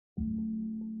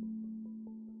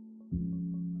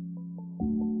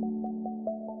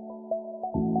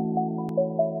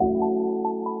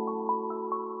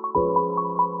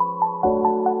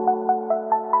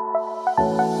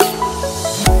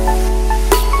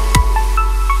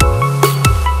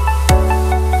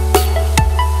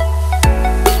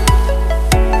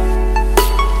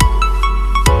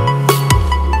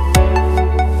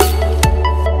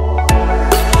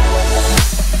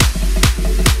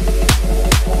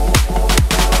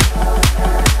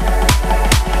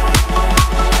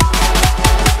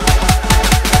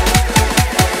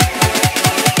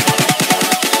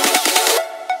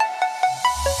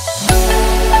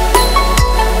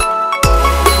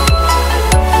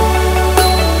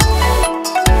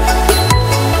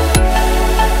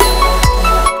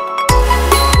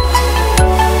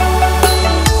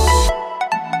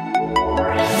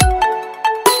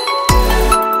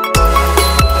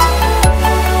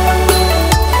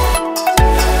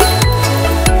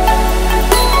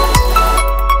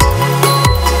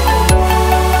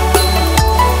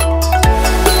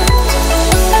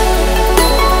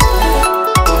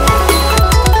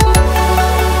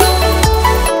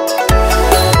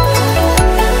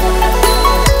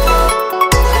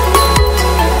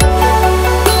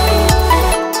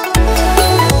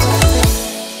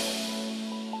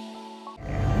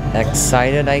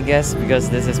excited, I guess, because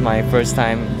this is my first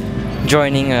time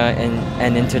joining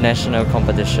an international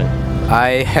competition.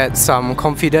 I had some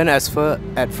confidence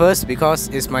at first because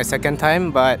it's my second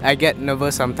time, but I get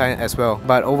nervous sometimes as well.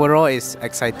 But overall, it's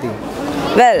exciting.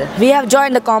 Well, we have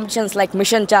joined the competitions like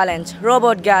Mission Challenge,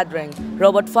 Robot Gathering,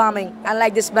 Robot Farming, and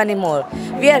like this many more.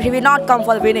 We not come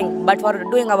for winning, but for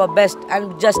doing our best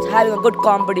and just having a good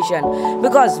competition.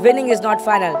 Because winning is not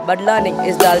final, but learning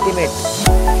is the ultimate.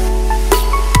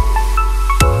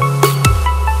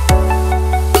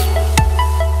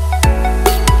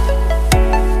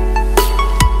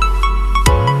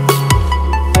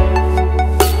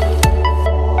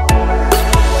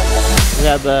 We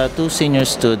have two senior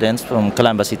students from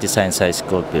Calamba City Science High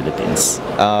School, Philippines.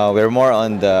 We're more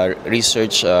on the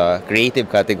research creative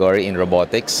category in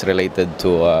robotics related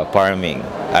to farming,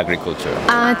 agriculture.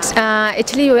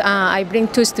 Actually, I bring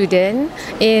two students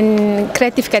in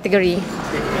creative category.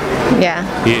 Yeah.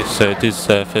 Yes, it is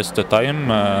first time,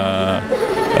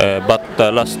 but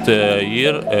last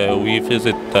year we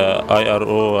visit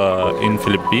IRO in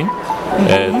Philippines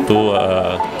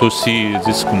to see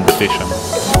this competition.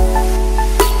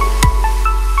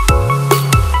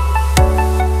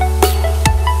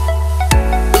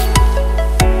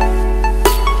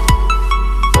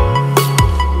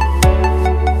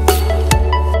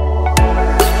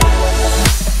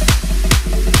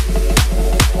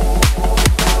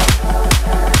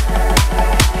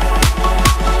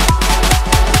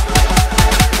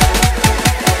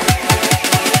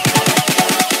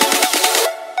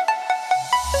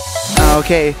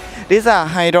 Okay, this is a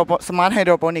smart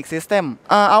hydroponic system.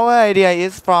 Our idea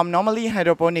is from normally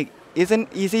hydroponic isn't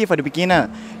easy for the beginner.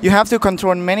 You have to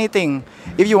control many things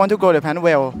if you want to grow the plant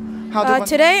well.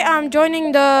 Today I'm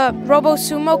joining the Robo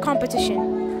Sumo competition.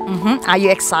 Are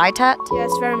you excited?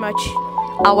 Yes, very much.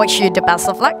 I wish you the best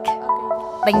of luck.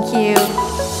 Thank you.